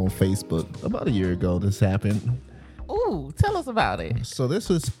posted it on Facebook about a year ago. This happened. Ooh, tell us about it. So this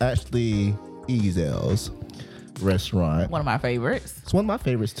was actually Ezel's restaurant. One of my favorites. It's one of my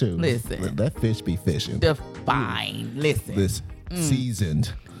favorites too. Listen. That fish be fishing. Define. Listen. This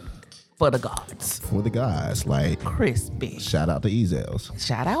seasoned For the gods. for the guys. Like, Crispy. shout out to Ezel's.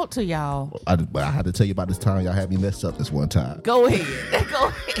 Shout out to y'all. But I had to tell you about this time y'all had me messed up this one time. Go ahead. Go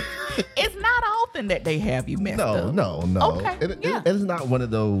ahead. It's not often that they have you messed up. No. Okay, yeah. It's not one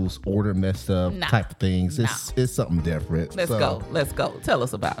of those order messed up Nah. type of things. Nah. It's something different. Let's go. Tell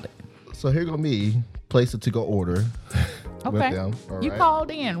us about it. So here go me, place it to go order with Okay. them. All You right?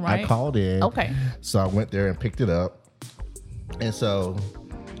 called in, right? I called in. Okay. So I went there and picked it up. And so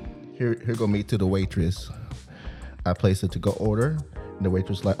here go me to the waitress. I placed it to go order. And the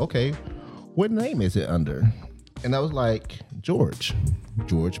waitress was like, okay, what name is it under? And I was like, George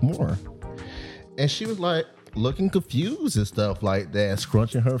Moore. And she was like looking confused and stuff like that,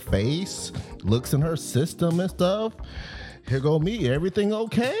 scrunching her face, looks in her system and stuff. Here go me, everything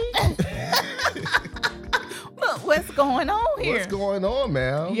okay? Look, what's going on here? What's going on,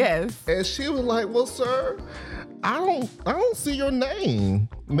 ma'am? Yes. And she was like, well, sir, I don't see your name.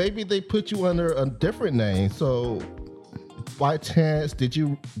 Maybe they put you under a different name. So by chance, did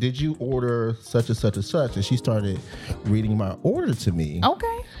you order such and such and such? And she started reading my order to me.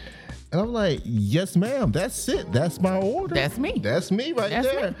 Okay. And I'm like, yes, ma'am, that's it. That's my order. That's me. That's me right That's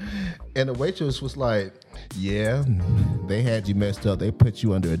there. me. And the waitress was like, yeah, they had you messed up. They put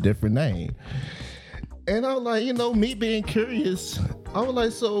you under a different name. And I was like, me being curious, I was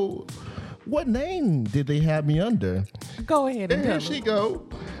like, so what name did they have me under? Go ahead and And here tell she us. go,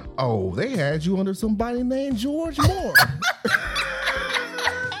 oh, they had you under somebody named George Moore.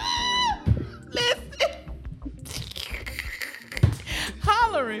 Listen.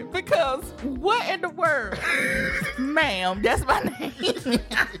 Hollering because what in the world? Ma'am, that's my name.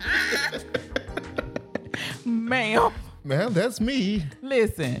 Ma'am. Man, that's me.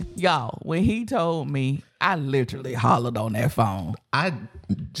 Listen, y'all, when he told me, I literally hollered on that phone. I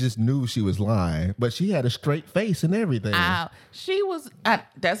just knew she was lying, but she had a straight face and everything.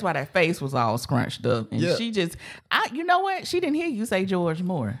 That's why that face was all scrunched up. And Yeah. she just, you know what? She didn't hear you say George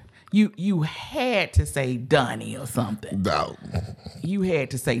Moore. You had to say Donnie or something. No. You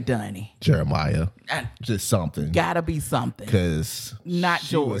had to say Donnie. Jeremiah. Just something. Gotta be something. Because Not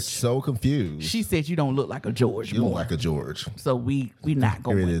she George. was so confused. She said you don't look like a George. You boy. look like a George. So we not Here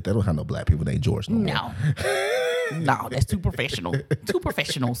going. it is. They don't have no black people named George no more. No. No, that's too professional. Too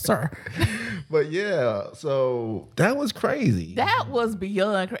professional, sir. But yeah, so that was crazy. That was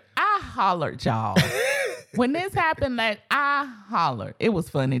beyond I hollered, y'all. When this happened, I hollered. It was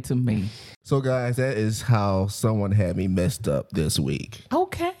funny to me. So guys, that is how someone had me messed up this week.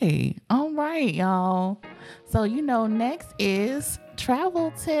 Okay. All right, y'all. So, next is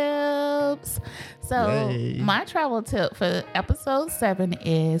travel tips. So, Yay. my travel tip for episode 7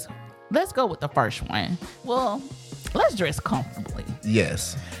 is, let's go with the first one. Well, let's dress comfortably.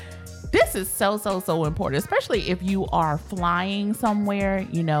 Yes. This is so important, especially if you are flying somewhere,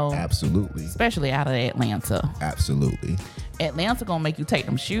 Absolutely. especially out of Atlanta. Absolutely. Atlanta gonna make you take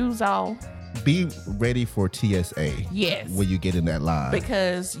them shoes off. Be ready for TSA. Yes. When you get in that line.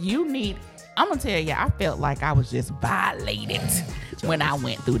 Because I'm gonna tell you, I felt like I was just violated when I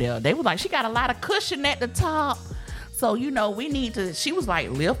went through there. They were like, she got a lot of cushion at the top. So, she was like,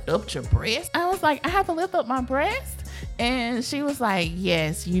 lift up your breast. I was like, I have to lift up my breast? And she was like,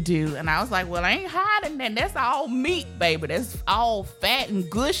 yes, you do. And I was like, well, I ain't hiding that. That's all meat, baby. That's all fat and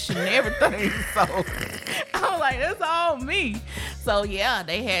gush and everything. So I was like, that's all me. So yeah,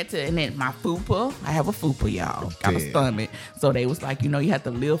 they had to. And then my fupa, I have a fupa, y'all. Got a Yeah. stomach. So they was like, you have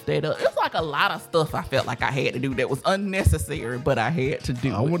to lift that up. It's like a lot of stuff I felt like I had to do that was unnecessary, but I had to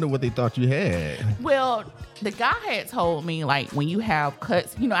do I it. wonder what they thought you had. Well, the guy had told me, like, when you have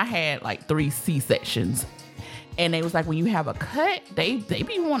cuts, I had like 3 C-sections. And they was like, when you have a cut, they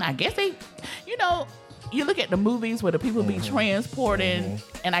be wanting, I guess they, you look at the movies where the people be transporting,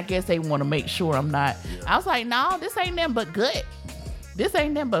 and I guess they want to make sure I'm not. I was like, no, this ain't nothing but gut. This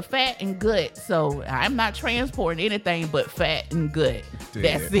ain't nothing but fat and gut. So I'm not transporting anything but fat and gut.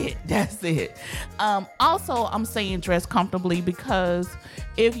 That's it. Also, I'm saying dress comfortably because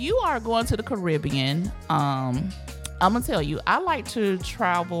if you are going to the Caribbean, I'm gonna tell you, I like to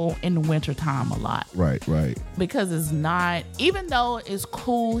travel in the wintertime a lot. Right. Because it's not, even though it's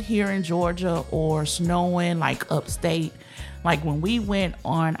cool here in Georgia or snowing like upstate, like when we went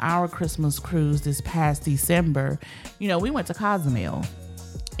on our Christmas cruise this past December, we went to Cozumel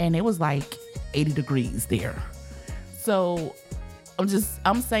and it was like 80 degrees there. So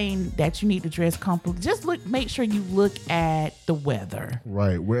I'm saying that you need to dress comfortably. Just make sure you look at the weather.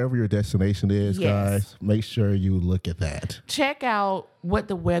 Right. Wherever your destination is, Yes. guys, make sure you look at that. Check out what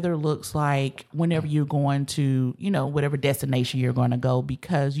the weather looks like whenever you're going to, whatever destination you're going to go,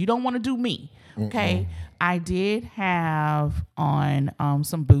 because you don't want to do me. Okay. I did have on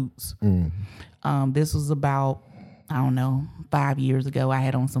some boots. This was about, 5 years ago. I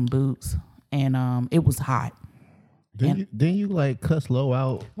had on some boots and it was hot. Didn't you like cuss Low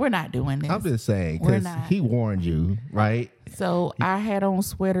out? We're not doing this. I'm just saying, We're because not. he warned you, right? So I had on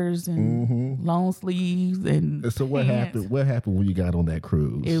sweaters and long sleeves and So what pants. happened? What happened when you got on that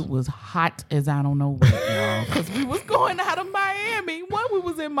cruise? It was hot as I don't know what, y'all. Because we was going out of Miami. One, we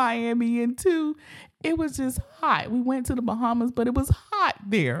was in Miami, and 2, it was just hot. We went to the Bahamas, but it was hot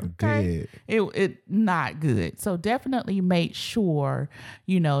there. Okay, it not good. So definitely make sure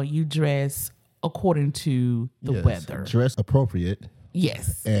you dress according to the Yes. weather. Dress appropriate.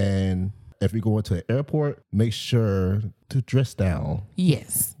 Yes. And if you go into an airport, make sure to dress down.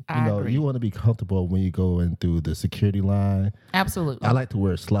 Yes. I agree. You want to be comfortable when you go in through the security line. Absolutely. I like to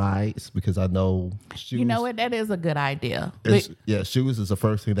wear slides because I know shoes. You know what? That is a good idea. Shoes is the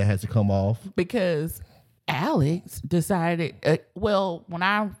first thing that has to come off. Because Alex decided, when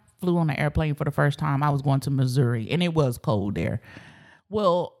I flew on the airplane for the first time, I was going to Missouri and it was cold there.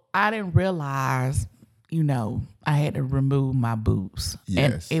 Well, I didn't realize, I had to remove my boots.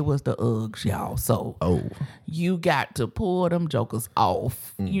 Yes. And it was the Uggs, y'all. So you got to pull them jokers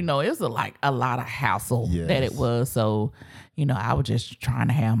off. It was a lot of hassle that it was. So, I was just trying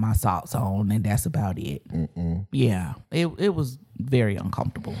to have my socks on and that's about it. Yeah, it was very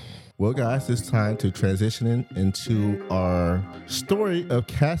uncomfortable. Well, guys, it's time to transition into our story of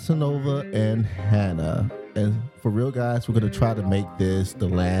Casanova and Hannah. And for real, guys, we're going to try to make this the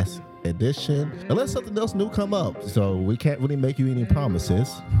last edition unless something else new come up. So we can't really make you any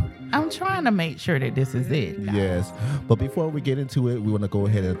promises. I'm trying to make sure that this is it. now. Yes. But before we get into it, we want to go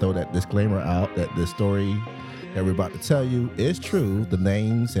ahead and throw that disclaimer out that the story that we're about to tell you is true. The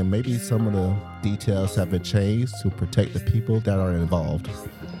names and maybe some of the details have been changed to protect the people that are involved.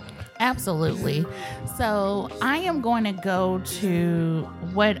 Absolutely. So I am going to go to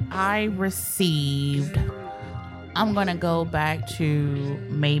what I received I'm going to go back to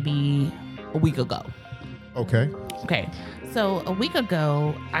maybe a week ago. Okay. Okay. So a week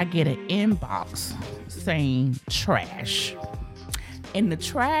ago, I get an inbox saying trash. And the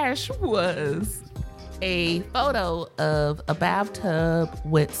trash was a photo of a bathtub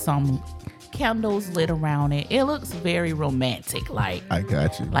with some candles lit around it. It looks very romantic, like I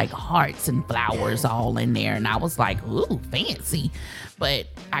got you. like hearts and flowers all in there. And I was like, ooh, fancy. But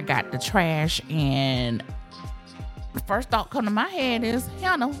I got the trash, and the first thought come to my head is,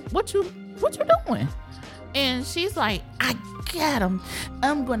 Hannah, what you doing? And she's like, I got him.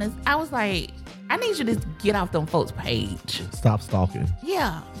 I was like, I need you to get off them folks' page. Stop stalking.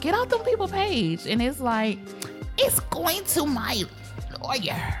 Yeah, get off them people page. And it's like, it's going to my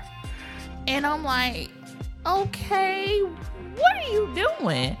lawyer. And I'm like, okay, what are you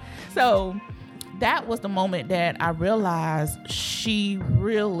doing? So that was the moment that I realized she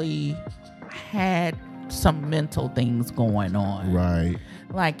really had some mental things going on. Right.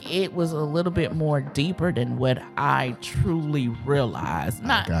 Like, it was a little bit more deeper than what I truly realized.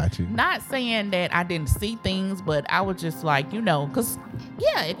 Got you. Not saying that I didn't see things, but I was just like, because,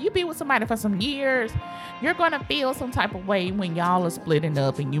 yeah, if you be with somebody for some years, you're going to feel some type of way when y'all are splitting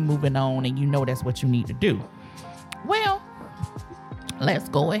up and you moving on and you know that's what you need to do. Well, let's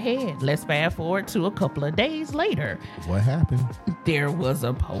go ahead. Let's fast forward to a couple of days later. What happened? There was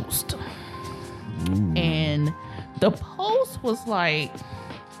a post. Ooh. And the post was like,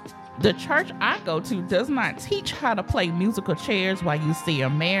 the church I go to does not teach how to play musical chairs while you see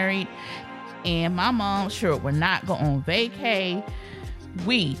are married. And my mom sure would not go on vacay.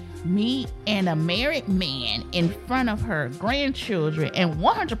 Me and a married man in front of her grandchildren, and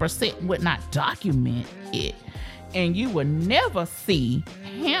 100% would not document it. And you would never see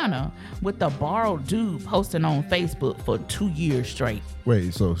Hannah with the borrowed dude posting on Facebook for 2 years straight.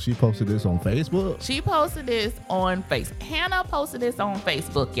 Wait, so she posted this on Facebook? She posted this on Facebook. Hannah posted this on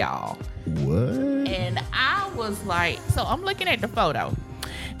Facebook, y'all. What? And I was like, so I'm looking at the photo.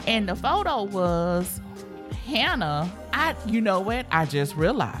 And the photo was Hannah. You know what? I just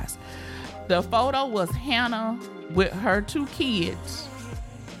realized. The photo was Hannah with her 2 kids,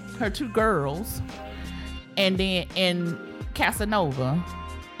 her 2 girls, and then in Casanova.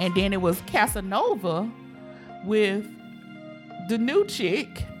 And then it was Casanova with the new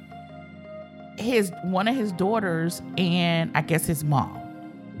chick, one of his daughters, and I guess his mom.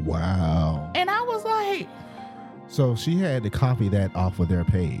 Wow. And I was like, so she had to copy that off of their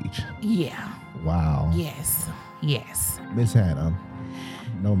page. yeah. Wow. Yes. Miss Hannah.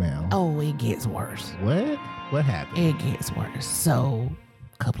 No, ma'am. Oh, it gets worse. What? What happened? It gets worse. So,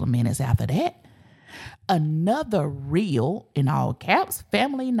 a couple of minutes after that, another real, in all caps,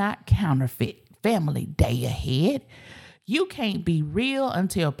 family not counterfeit, family day ahead. You can't be real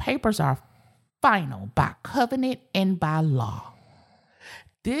until papers are final by covenant and by law.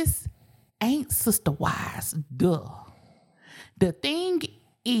 This ain't sister wise, duh. The thing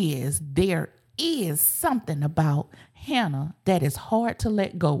is, there is something about Hannah that is hard to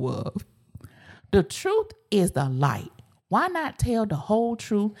let go of. The truth is the light. Why not tell the whole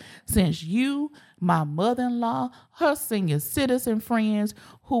truth, since you, my mother-in-law, her senior citizen friends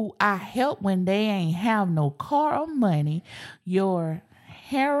who I help when they ain't have no car or money, your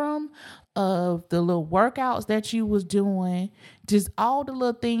harem of the little workouts that you was doing, just all the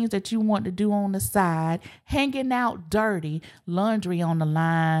little things that you want to do on the side, hanging out dirty, laundry on the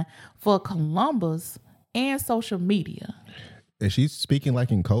line for Columbus and social media. Is she speaking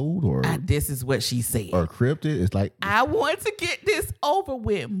like in code or This is what she said. or cryptic? It's like, I want to get this over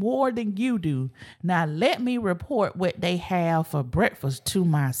with more than you do. Now let me report what they have for breakfast to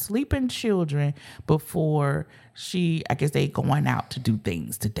my sleeping children before I guess they going out to do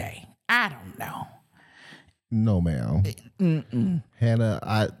things today. I don't know. no, ma'am.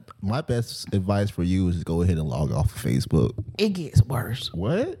 Hannah, my best advice for you is to go ahead and log off of Facebook. It gets worse.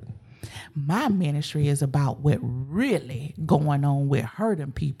 What? My ministry is about what really going on with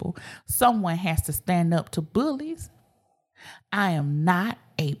hurting people. Someone has to stand up to bullies. I am not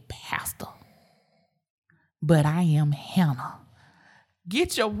a pastor, but I am Hannah.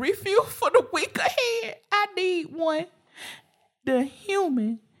 Get your refuel for the week ahead. I need one. The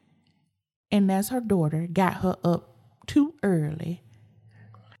human, and that's her daughter, got her up too early.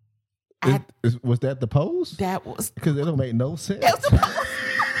 Was that the post? That was Because it don't make no sense. That was the post.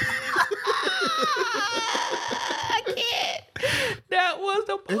 I can't. That was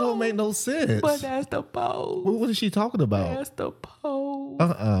the post. It don't make no sense. But that's the post. What is she talking about? That's the post.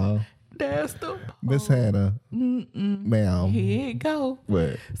 That's the Miss Hannah, ma'am. Here it go.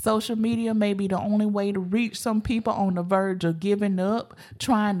 What? Social media may be the only way to reach some people on the verge of giving up,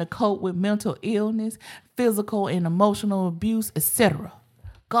 trying to cope with mental illness, physical and emotional abuse, etc.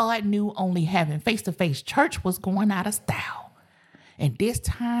 God knew only having face-to-face church was going out of style. And this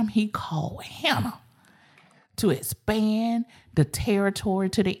time he called Hannah to expand the territory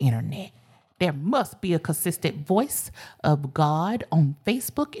to the internet. There must be a consistent voice of God on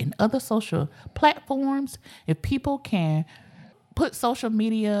Facebook and other social platforms. If people can put social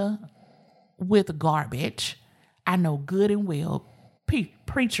media with garbage, I know good and well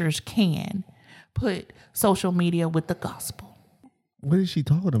preachers can put social media with the gospel. What is she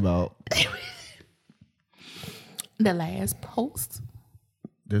talking about? The last post.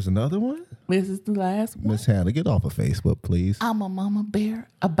 There's another one? This is the last one. Miss Hannah, get off of Facebook, please. I'm a mama bear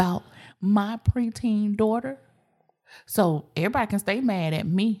about my preteen daughter. So everybody can stay mad at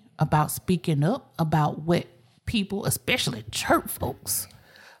me about speaking up about what people, especially church folks,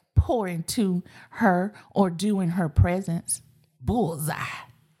 pour into her or do in her presence. Bullseye.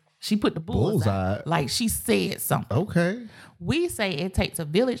 She put the bullseye. Like she said something. Okay. We say it takes a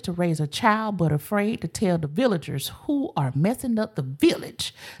village to raise a child, but afraid to tell the villagers who are messing up the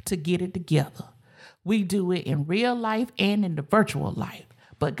village to get it together. We do it in real life and in the virtual life.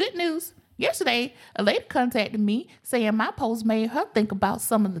 But good news, yesterday, a lady contacted me saying my post made her think about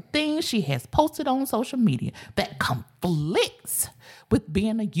some of the things she has posted on social media that conflicts with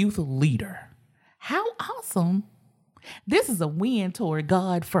being a youth leader. How awesome. This is a win toward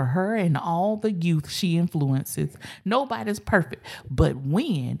God for her and all the youth she influences. Nobody's perfect, but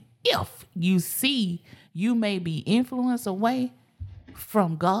if you see you may be influenced away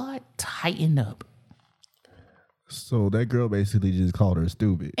from God, tighten up. So that girl basically just called her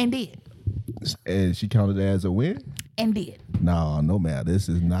stupid. And did. And she counted it as a win? And did. No, man. This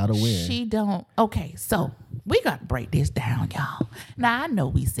is not a win. She don't. Okay, so we got to break this down, y'all. Now, I know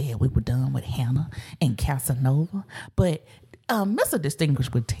we said we were done with Hannah and Casanova, but Mr.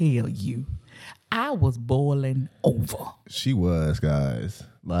 Distinguished would tell you I was boiling over. She was, guys.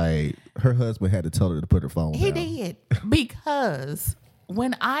 Like, her husband had to tell her to put her phone down. He did. Because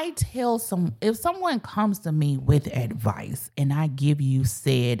when I tell if someone comes to me with advice and I give you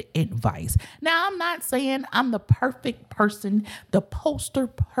said advice, now I'm not saying I'm the perfect person, the poster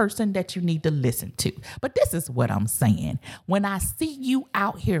person that you need to listen to, but this is what I'm saying. When I see you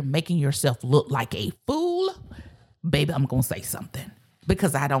out here making yourself look like a fool, baby, I'm going to say something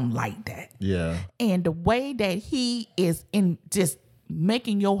because I don't like that. Yeah. And the way that he is in just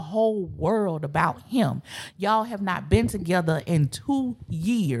making your whole world about him. Y'all have not been together in 2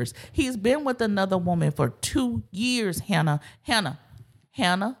 years. He's been with another woman for 2 years, Hannah,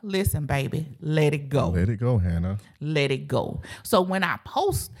 listen, baby. Let it go. Let it go, Hannah. Let it go. So when I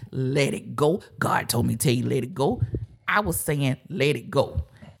post, let it go, God told me to tell you, let it go. I was saying, let it go.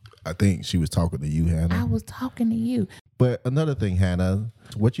 I think she was talking to you, Hannah. I was talking to you. But another thing, Hannah,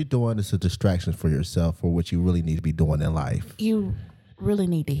 what you're doing is a distraction for yourself for what you really need to be doing in life. You really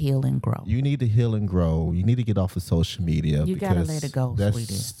need to heal and grow. You need to heal and grow. You need to get off of social media. You gotta let it go,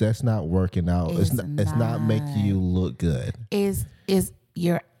 sweetie. That's not working out. It's not making you look good.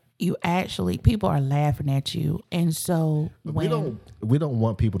 You actually, people are laughing at you, and so we don't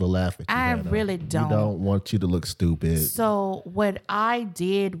want people to laugh at you. I Hannah. really don't. We don't want you to look stupid. So what I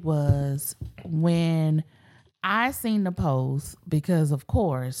did was when I seen the post, because of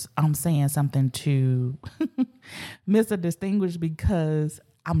course I'm saying something to Mr. Distinguished because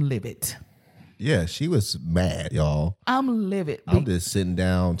I'm livid. Yeah, she was mad, y'all. I'm livid. I'm just sitting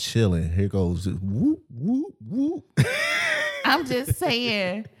down, chilling. Here goes whoop, whoop, whoop. I'm just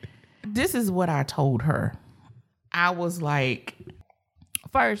saying, this is what I told her. I was like,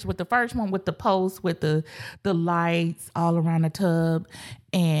 with the first one with the post with the lights all around the tub,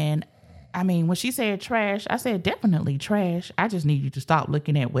 and I mean, when she said trash, I said, definitely trash. I just need you to stop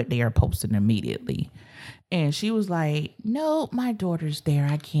looking at what they are posting immediately. And she was like, no, my daughter's there.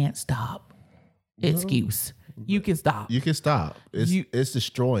 I can't stop. Excuse. You can stop. You can stop. It's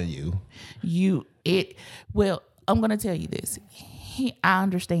destroying you. Well, I'm going to tell you this. I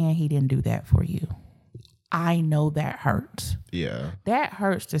understand he didn't do that for you. I know that hurts. Yeah. That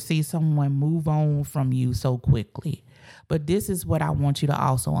hurts to see someone move on from you so quickly. But this is what I want you to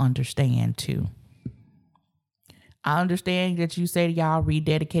also understand too. I understand that you said y'all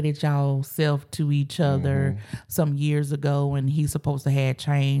rededicated y'allself to each other some years ago and he's supposed to have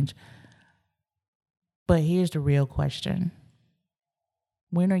change. But here's the real question.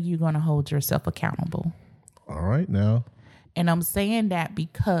 When are you going to hold yourself accountable? All right now. And I'm saying that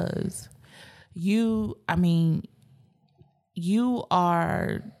because you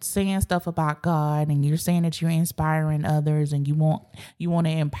are saying stuff about God and you're saying that you're inspiring others and you want to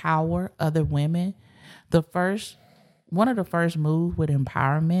empower other women, one of the first moves with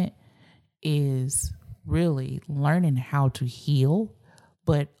empowerment is really learning how to heal,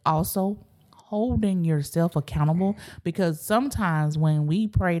 but also holding yourself accountable, because sometimes when we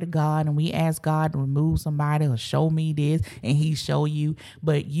pray to God and we ask God to remove somebody or show me this and he show you,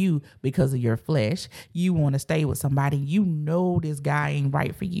 but you, because of your flesh, you want to stay with somebody, you know this guy ain't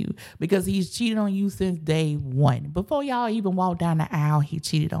right for you because he's cheated on you since day one. Before y'all even walk down the aisle, he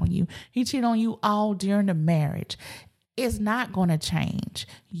cheated on you. He cheated on you all during the marriage. It's not going to change.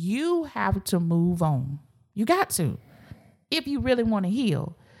 You have to move on. You got to. If you really want to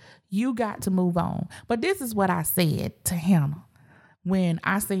heal, you got to move on. But this is what I said to Hannah when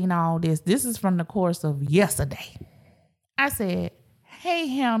I seen all this. This is from the course of yesterday. I said, hey,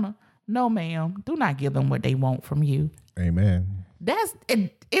 Hannah, no, ma'am, do not give them what they want from you. Amen. That's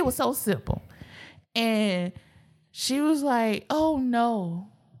it. It was so simple. And she was like, oh, no.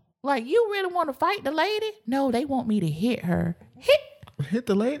 Like, you really want to fight the lady? No, they want me to hit her. Hit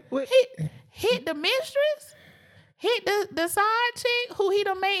the lady? What? Hit the mistress? Hit the side chick who he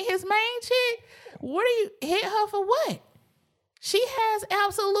done made his main chick? What do you hit her for what? She has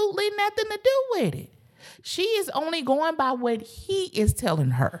absolutely nothing to do with it. She is only going by what he is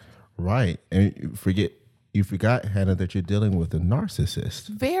telling her. Right. And you forgot, Hannah, that you're dealing with a narcissist.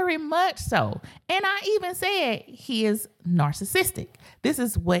 Very much so. And I even said he is narcissistic. This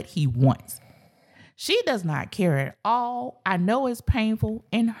is what he wants. She does not care at all. I know it's painful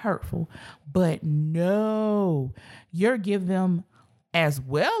and hurtful, but no, you're giving them, as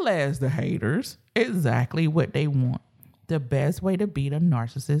well as the haters, exactly what they want. The best way to beat a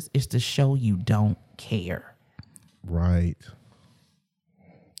narcissist is to show you don't care. Right.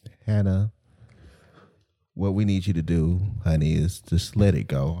 Hannah, what we need you to do, honey, is just let it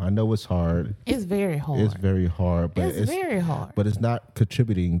go. I know it's hard. It's very hard. It's very hard. But it's very hard. But it's not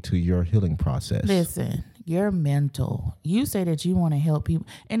contributing to your healing process. Listen, you're mental. You say that you want to help people.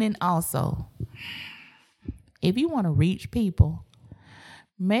 And then also, if you want to reach people,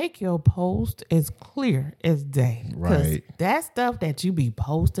 make your post as clear as day. Right. That stuff that you be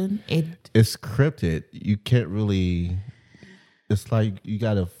posting, it's scripted. You can't really... It's like you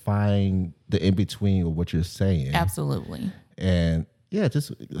got to find the in-between of what you're saying. Absolutely. And yeah,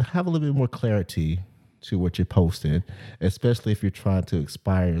 just have a little bit more clarity to what you're posting, especially if you're trying to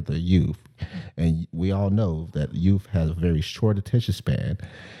inspire the youth. And we all know that youth has a very short attention span.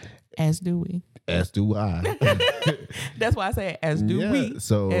 As do we. As do I. That's why I say as do we.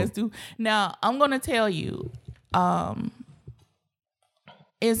 So Now, I'm going to tell you,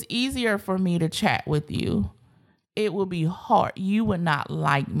 it's easier for me to chat with you. It would be hard. You would not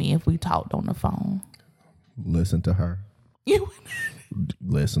like me if we talked on the phone. Listen to her.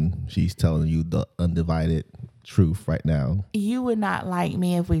 Listen, she's telling you the undivided truth right now. You would not like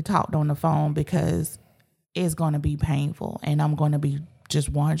me if we talked on the phone because it's going to be painful and I'm going to be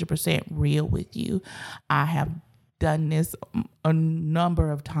just 100% real with you. I have done this a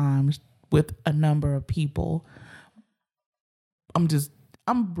number of times with a number of people.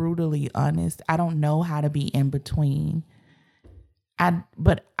 I'm brutally honest. I don't know how to be in between.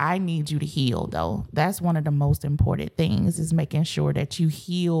 But I need you to heal, though. That's one of the most important things, is making sure that you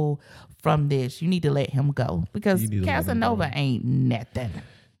heal from this. You need to let him go because Casanova ain't nothing.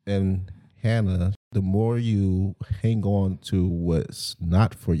 And Hannah, the more you hang on to what's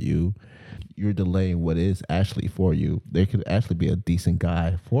not for you, you're delaying what is actually for you. There could actually be a decent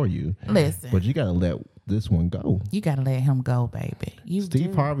guy for you. Listen. But you got to let this one go. You got to let him go, baby.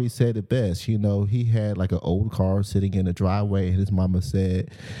 Steve Harvey said it best. You know, he had like an old car sitting in the driveway and his mama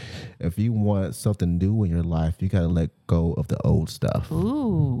said, if you want something new in your life, you got to let go of the old stuff.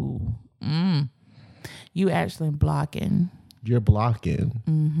 Ooh. You actually blocking. You're blocking.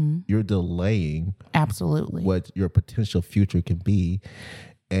 Mm-hmm. You're delaying. Absolutely. What your potential future can be.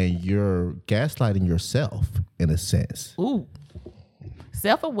 And you're gaslighting yourself in a sense. Ooh.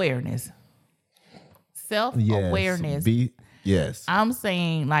 Self-awareness. Self-awareness. Yes. I'm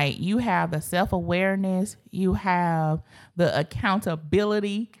saying, like, you have the self-awareness, you have the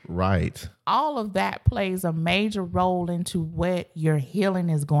accountability. Right. All of that plays a major role into what your healing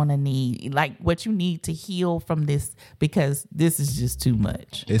is going to need, like what you need to heal from this, because this is just too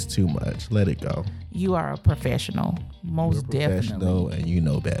much. It's too much. Let it go. You are a professional, most professional, definitely. and you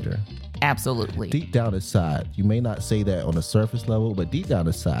know better. Absolutely. Deep down inside, you may not say that on a surface level, but deep down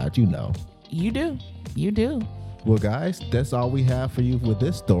inside, you know. You do. You do. Well, guys, that's all we have for you with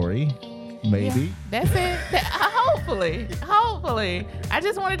this story. Maybe. Yeah, that's it. Hopefully. I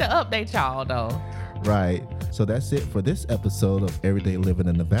just wanted to update y'all, though. Right. So that's it for this episode of Everyday Living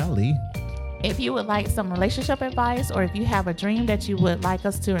in the Valley. If you would like some relationship advice, or if you have a dream that you would like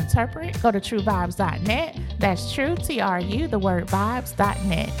us to interpret, go to truevibes.net. That's true, TRU, the word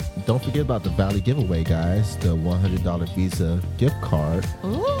vibes.net. Don't forget about the Valley giveaway, guys. The $100 Visa gift card.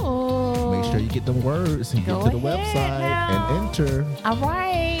 Ooh. Make sure you get them words and Go get to the ahead website now. and enter. All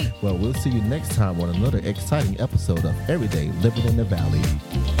right. Well, we'll see you next time on another exciting episode of Everyday Living in the Valley.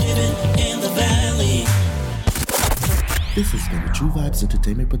 Living in the valley. This has been a True Vibes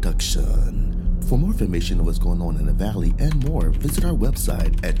Entertainment production. For more information on what's going on in the Valley and more, visit our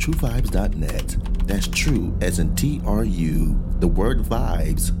website at truevibes.net. That's true as in TRU, the word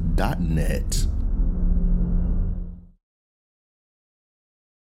vibes.net.